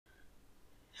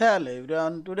Hello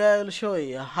everyone, today I will show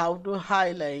you how to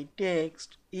highlight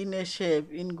text in a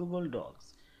shape in Google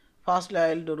Docs. Firstly,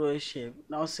 I will draw a shape.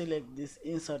 Now select this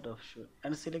insert option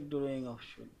and select drawing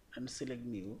option and select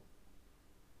new.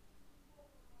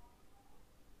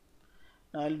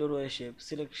 Now I will draw a shape.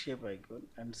 Select shape icon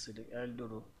and select. I will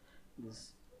draw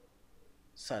this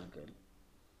circle.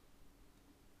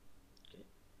 Okay.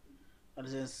 And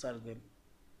this circle,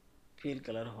 fill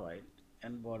color white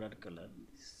and border color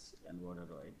this and border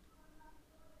white.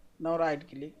 Now right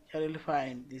click, here you will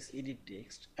find this edit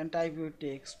text and type your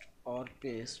text or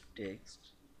paste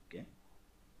text. Okay.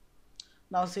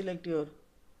 Now select your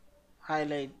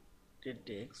highlighted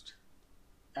text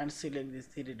and select this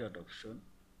three dot option,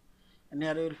 and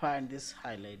here you will find this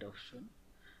highlight option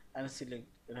and select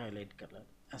your highlight color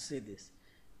and see this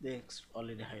text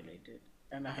already highlighted,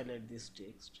 and highlight this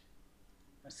text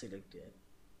and select here.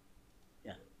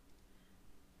 Yeah,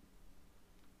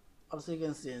 also you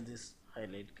can change this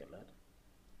highlight color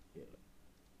here.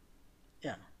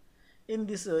 Yeah, in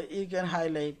this way you can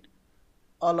highlight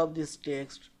all of this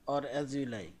text or as you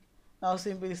like. Now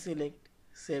simply select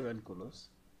save and close.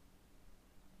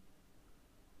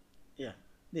 Yeah,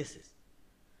 this is.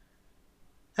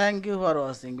 Thank you for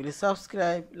watching. Please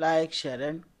subscribe, like, share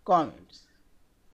and comments.